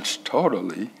 which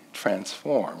totally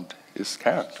transformed his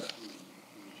character.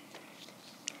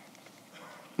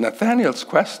 Nathanael's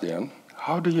question,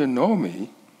 "How do you know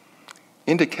me?"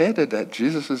 indicated that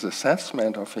Jesus'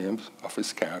 assessment of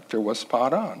his character was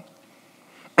spot on.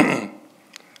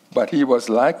 But he was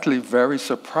likely very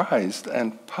surprised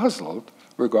and puzzled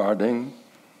regarding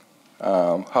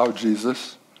how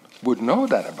Jesus would know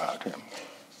that about him.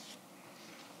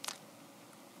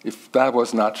 If that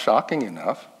was not shocking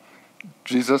enough,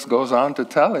 Jesus goes on to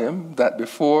tell him that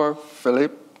before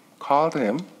Philip called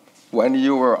him, when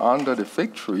you were under the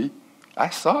fig tree, I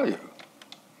saw you.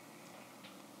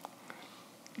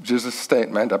 Jesus'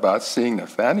 statement about seeing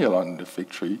Nathanael under the fig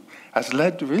tree has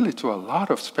led really to a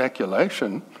lot of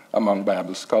speculation among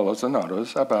Bible scholars and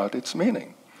others about its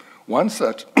meaning. One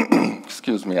such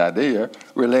idea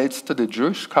relates to the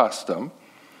Jewish custom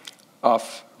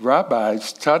of rabbis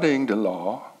studying the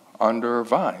law under a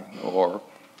vine or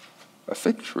a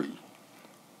fig tree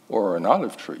or an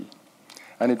olive tree.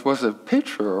 And it was a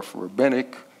picture of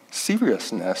rabbinic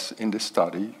seriousness in the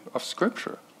study of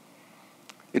Scripture.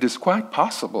 It is quite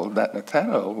possible that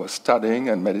Nathanael was studying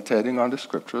and meditating on the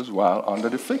Scriptures while under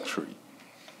the fig tree.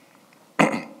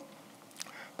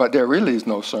 But there really is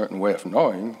no certain way of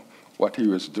knowing what he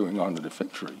was doing under the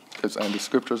fig tree, and the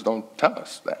scriptures don't tell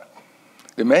us that.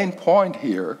 The main point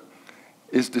here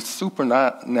is the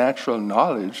supernatural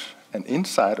knowledge and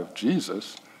insight of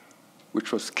Jesus,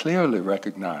 which was clearly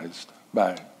recognized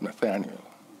by Nathanael.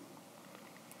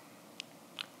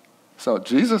 So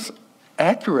Jesus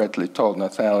accurately told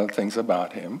Nathanael things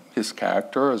about him, his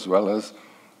character, as well as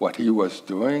what he was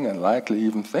doing and likely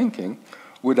even thinking,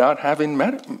 without having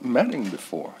met him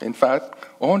before. In fact,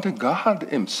 only God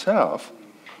himself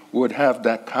would have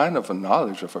that kind of a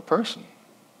knowledge of a person.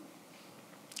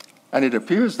 And it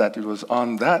appears that it was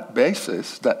on that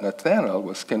basis that Nathanael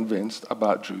was convinced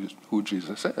about who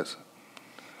Jesus is.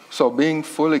 So being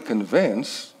fully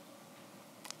convinced,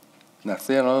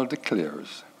 Nathanael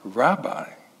declares, "Rabbi,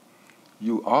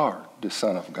 you are the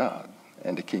Son of God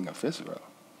and the King of Israel."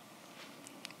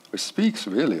 Which speaks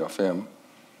really of him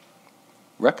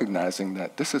recognizing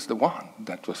that this is the one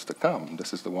that was to come.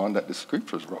 This is the one that the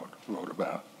scriptures wrote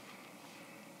about.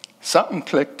 Something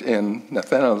clicked in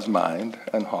Nathanael's mind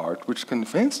and heart which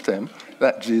convinced him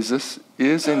that Jesus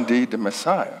is indeed the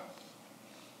Messiah.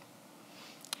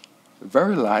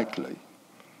 Very likely,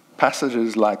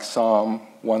 passages like Psalm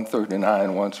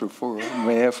 139, 1 through 4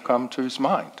 may have come to his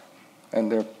mind.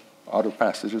 And there are other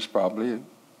passages probably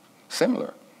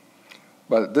similar.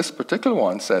 But this particular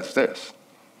one says this: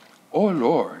 "O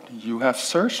Lord, you have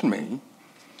searched me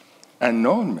and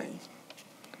known me.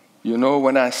 You know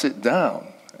when I sit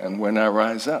down and when I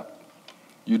rise up.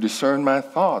 You discern my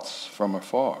thoughts from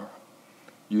afar.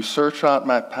 You search out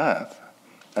my path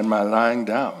and my lying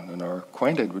down and are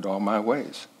acquainted with all my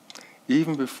ways.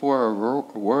 Even before a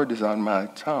word is on my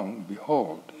tongue,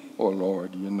 behold, O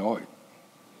Lord, you know it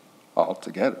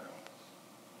altogether."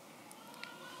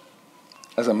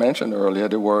 As I mentioned earlier,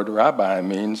 the word rabbi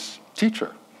means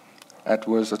teacher. It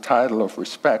was a title of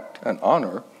respect and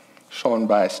honor shown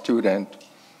by a student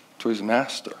to his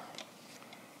master.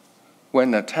 When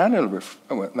Nathanael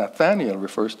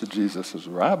refers to Jesus as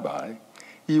rabbi,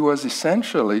 he was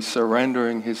essentially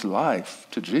surrendering his life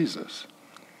to Jesus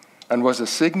and was a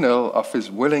signal of his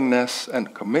willingness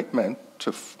and commitment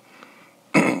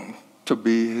to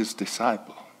be his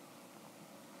disciple,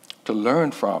 to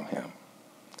learn from him,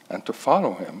 and to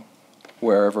follow him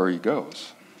wherever he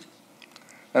goes.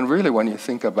 And really, when you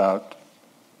think about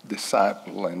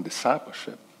disciple and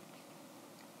discipleship,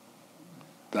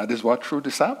 that is what true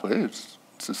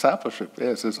discipleship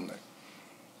is, isn't it?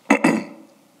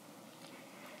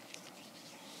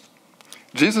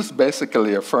 Jesus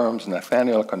basically affirms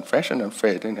Nathanael's confession and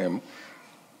faith in him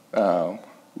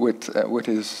with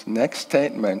his next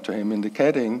statement to him,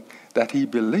 indicating that he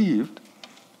believed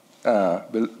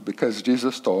because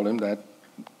Jesus told him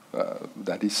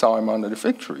that he saw him under the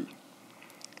fig tree.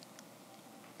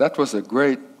 That was a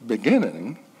great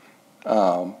beginning,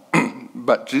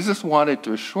 but Jesus wanted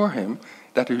to assure him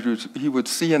that he would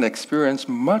see and experience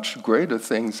much greater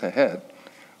things ahead,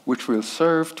 which will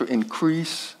serve to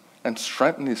increase and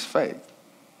strengthen his faith,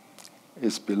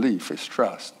 his belief, his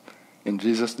trust in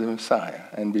Jesus the Messiah,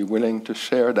 and be willing to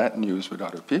share that news with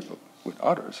other people, with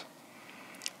others.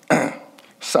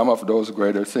 Some of those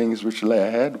greater things which lay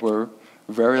ahead were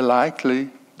very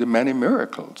likely the many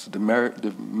miracles, the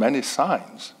many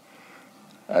signs,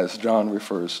 as John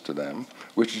refers to them,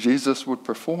 which Jesus would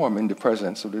perform in the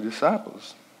presence of the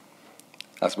disciples,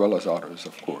 as well as others,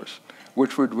 of course,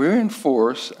 which would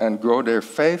reinforce and grow their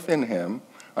faith in him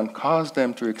and cause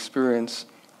them to experience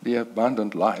the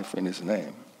abundant life in his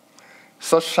name.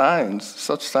 Such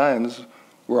signs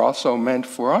were also meant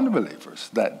for unbelievers,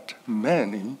 that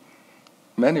many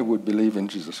would believe in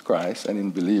Jesus Christ and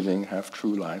in believing have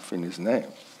true life in his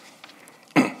name.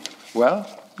 Well,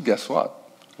 guess what?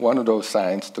 One of those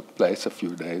signs took place a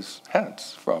few days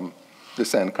hence from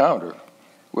this encounter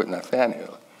with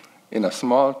Nathanael in a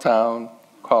small town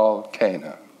called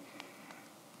Cana,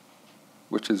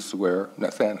 which is where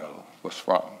Nathanael was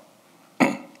from.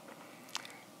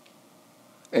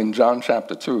 In John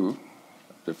chapter 2,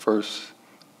 the first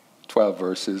 12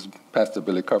 verses, Pastor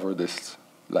Billy covered this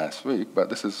last week, but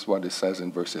this is what it says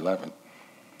in verse 11.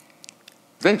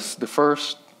 This, the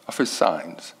first of his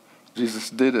signs, Jesus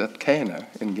did at Cana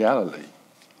in Galilee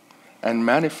and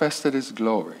manifested his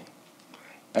glory,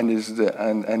 and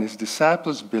his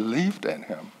disciples believed in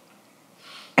him.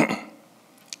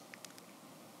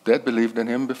 They had believed in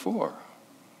him before,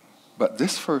 but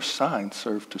this first sign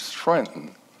served to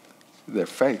strengthen their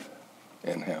faith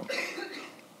in him.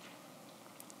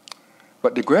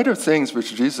 But the greater things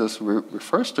which Jesus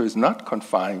refers to is not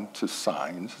confined to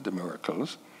signs, the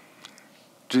miracles.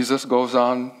 Jesus goes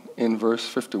on in verse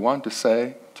 51 to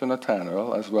say to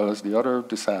Nathanael, as well as the other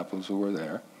disciples who were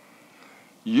there,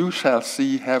 you shall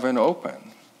see heaven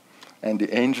open, and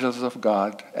the angels of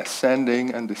God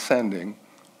ascending and descending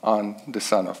on the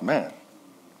Son of Man.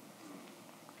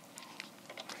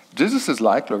 Jesus is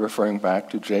likely referring back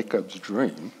to Jacob's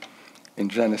dream in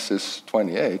Genesis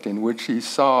 28, in which he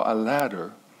saw a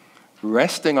ladder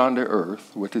resting on the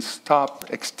earth with its top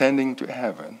extending to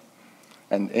heaven,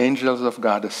 and angels of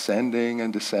God ascending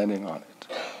and descending on it.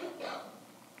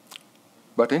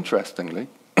 But interestingly,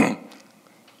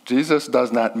 Jesus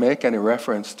does not make any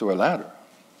reference to a ladder.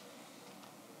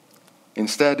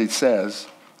 Instead, it says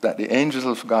that the angels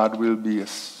of God will be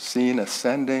seen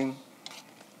ascending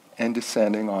and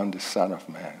descending on the Son of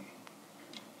Man.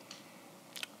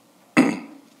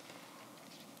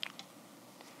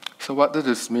 So what does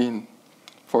this mean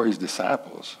for his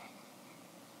disciples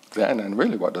then, and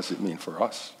really what does it mean for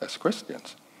us as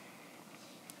Christians?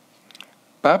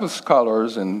 Bible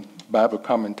scholars and Bible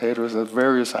commentators have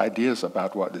various ideas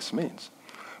about what this means.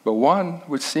 But one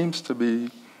which seems to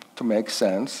make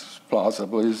sense,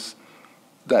 plausible, is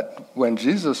that when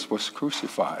Jesus was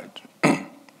crucified,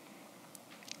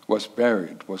 was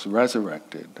buried, was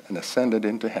resurrected, and ascended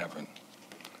into heaven,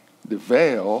 the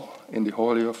veil in the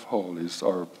Holy of Holies,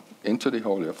 or into the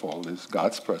Holy of Holies,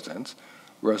 God's presence,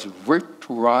 was ripped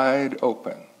wide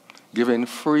open, giving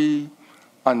free,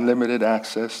 unlimited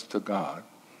access to God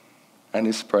and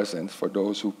his presence for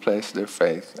those who place their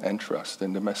faith and trust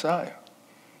in the Messiah.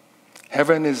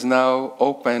 Heaven is now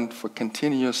opened for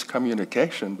continuous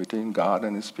communication between God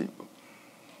and his people.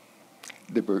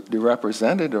 The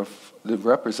representative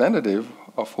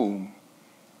of whom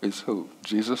is who?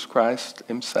 Jesus Christ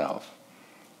himself,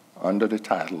 under the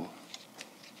title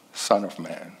Son of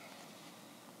Man.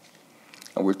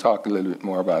 And we'll talk a little bit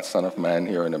more about Son of Man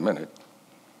here in a minute.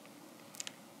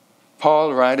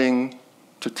 Paul, writing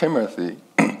to Timothy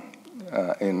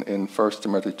in 1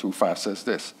 Timothy 2:5 says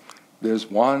this: there's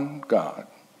one God,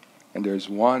 and there's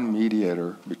one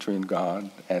mediator between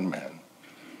God and man,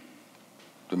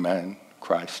 the man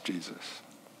Christ Jesus.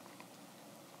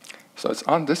 So it's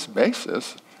on this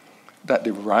basis that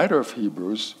the writer of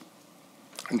Hebrews,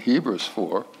 in Hebrews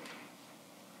 4,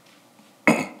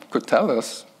 could tell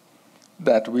us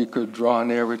that we could draw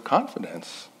near with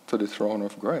confidence to the throne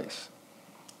of grace,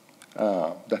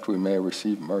 that we may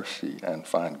receive mercy and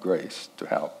find grace to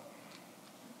help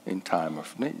in time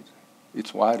of need.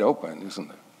 It's wide open, isn't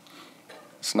it?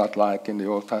 It's not like in the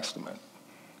Old Testament.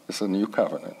 It's a new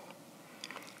covenant.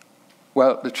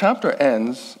 Well, the chapter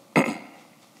ends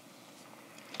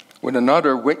with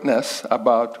another witness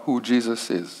about who Jesus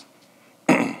is.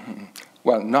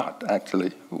 Well, not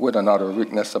actually with another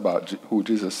witness about who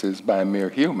Jesus is by mere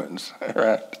humans,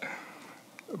 right?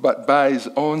 But by his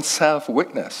own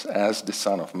self-witness as the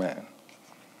Son of Man.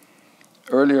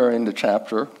 Earlier in the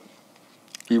chapter,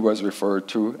 he was referred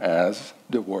to as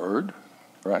the Word,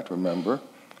 right? Remember?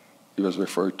 He was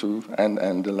referred to,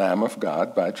 and the Lamb of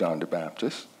God by John the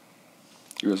Baptist.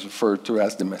 He was referred to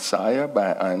as the Messiah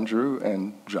by Andrew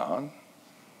and John.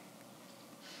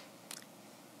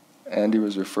 And he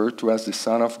was referred to as the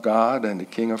Son of God and the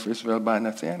King of Israel by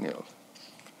Nathanael.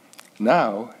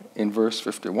 Now, in verse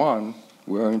 51,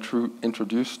 we're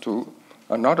introduced to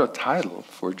another title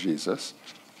for Jesus,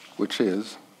 which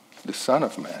is the Son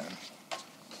of Man.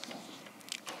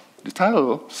 The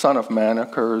title Son of Man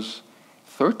occurs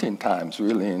 13 times,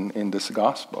 really, in this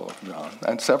Gospel of John,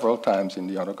 and several times in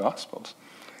the other Gospels.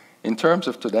 In terms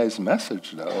of today's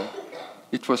message, though,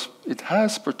 it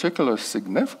has particular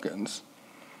significance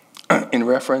in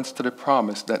reference to the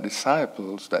promise that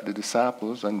the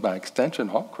disciples, and by extension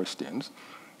all Christians,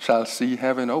 shall see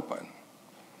heaven open,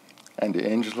 and the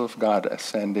angel of God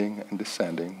ascending and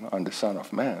descending on the Son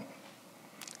of Man.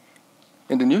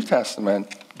 In the New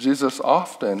Testament, Jesus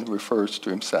often refers to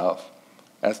himself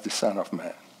as the Son of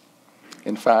Man.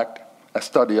 In fact, a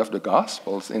study of the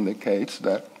Gospels indicates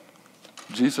that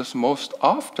Jesus most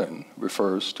often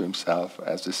refers to himself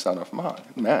as the Son of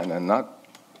Man, and not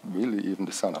really even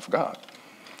the Son of God.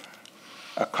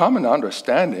 A common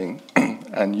understanding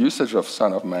and usage of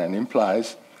Son of Man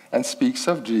implies and speaks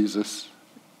of Jesus,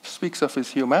 speaks of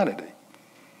his humanity.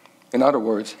 In other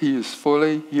words, he is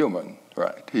fully human,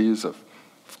 right? He is, of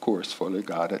course, fully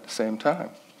God at the same time.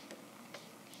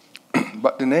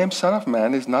 But the name Son of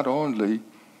Man is not only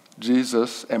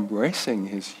Jesus embracing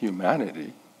his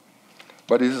humanity,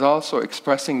 but it is also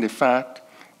expressing the fact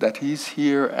that he's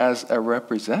here as a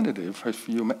representative of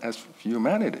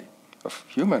humanity, of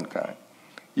humankind.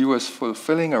 He was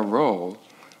fulfilling a role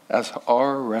as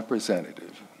our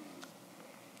representative.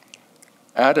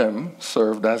 Adam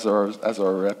served as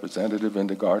our representative in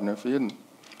the Garden of Eden,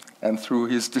 and through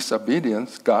his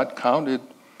disobedience, God counted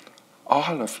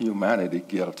all of humanity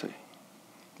guilty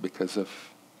because of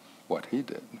what he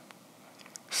did.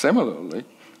 Similarly,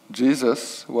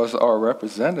 Jesus was our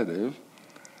representative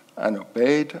and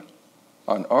obeyed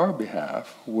on our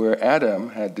behalf where Adam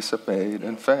had disobeyed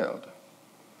and failed.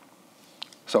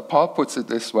 So Paul puts it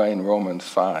this way in Romans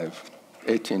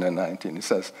 5:18 and 19. He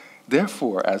says,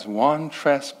 "Therefore, as one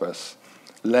trespass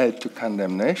led to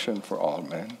condemnation for all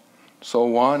men, so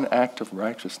one act of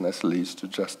righteousness leads to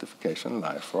justification,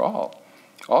 life for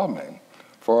all men.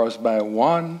 For as by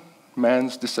one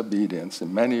man's disobedience the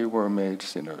many were made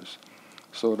sinners,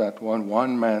 so that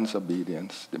one man's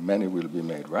obedience the many will be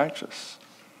made righteous."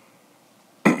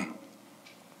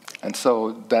 And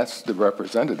so that's the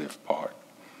representative part.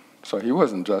 So he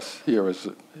wasn't just here as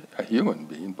a human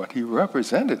being, but he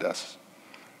represented us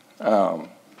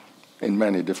in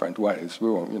many different ways. We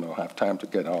won't have time to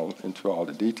get into all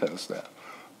the details there.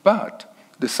 But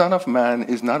the Son of Man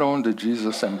is not only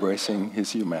Jesus embracing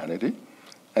his humanity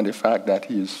and the fact that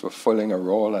he is fulfilling a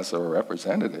role as a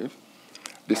representative.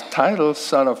 This title,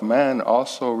 Son of Man,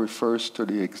 also refers to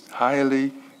the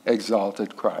highly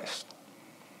exalted Christ.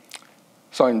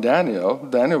 So in Daniel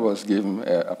was given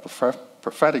a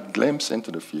prophetic glimpse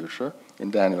into the future in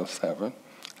Daniel 7,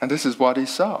 and this is what he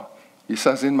saw. He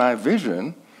says, "In my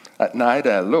vision, at night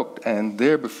I looked, and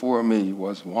there before me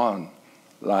was one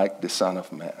like the Son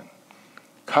of Man,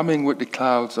 coming with the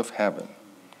clouds of heaven.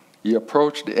 He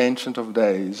approached the Ancient of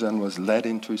Days and was led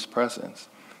into his presence.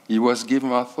 He was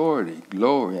given authority,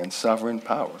 glory, and sovereign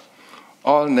power.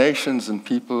 All nations and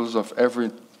peoples of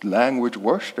every language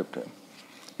worshipped him.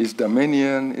 His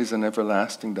dominion is an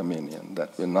everlasting dominion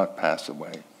that will not pass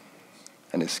away,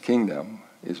 and his kingdom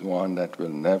is one that will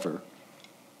never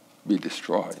be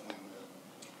destroyed."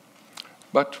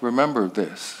 But remember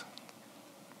this,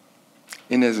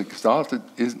 in his exalted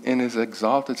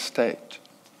state,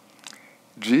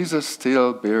 Jesus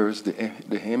still bears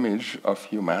the image of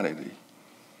humanity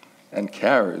and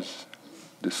carries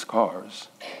the scars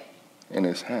in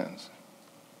his hands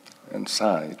and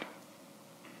side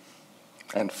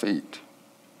and feet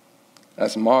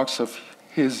as marks of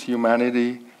his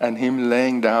humanity and him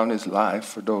laying down his life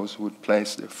for those who would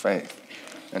place their faith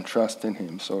and trust in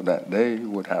him so that they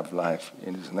would have life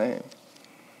in his name.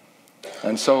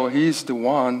 And so he's the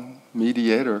one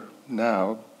mediator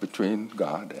now between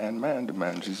God and man, the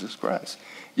man Jesus Christ.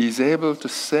 He's able to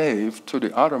save to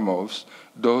the uttermost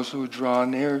those who draw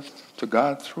near to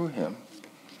God through him,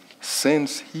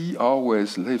 since he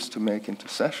always lives to make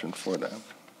intercession for them.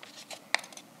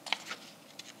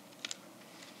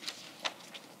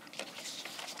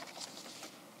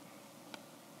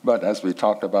 But as we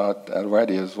talked about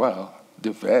already as well,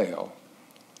 the veil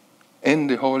in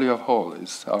the Holy of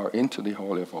Holies, or into the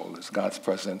Holy of Holies, God's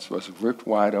presence was ripped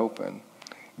wide open,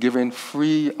 giving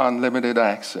free, unlimited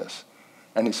access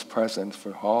and his presence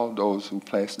for all those who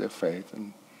place their faith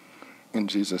in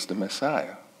Jesus the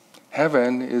Messiah.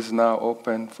 Heaven is now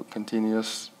open for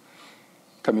continuous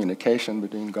communication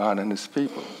between God and his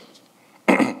people.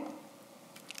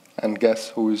 And guess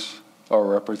who is our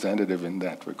representative in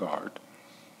that regard?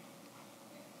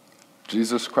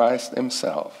 Jesus Christ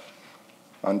himself,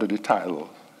 under the title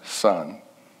Son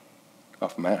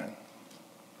of Man.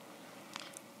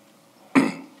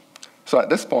 So at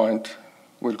this point,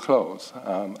 we'll close.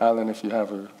 Alan, if you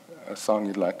have a song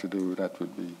you'd like to do, that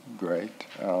would be great.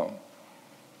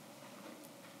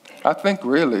 I think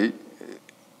really,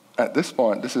 at this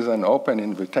point, this is an open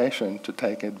invitation to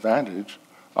take advantage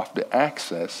of the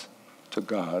access to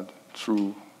God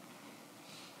through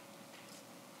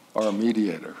our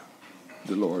mediator,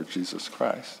 the Lord Jesus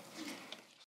Christ.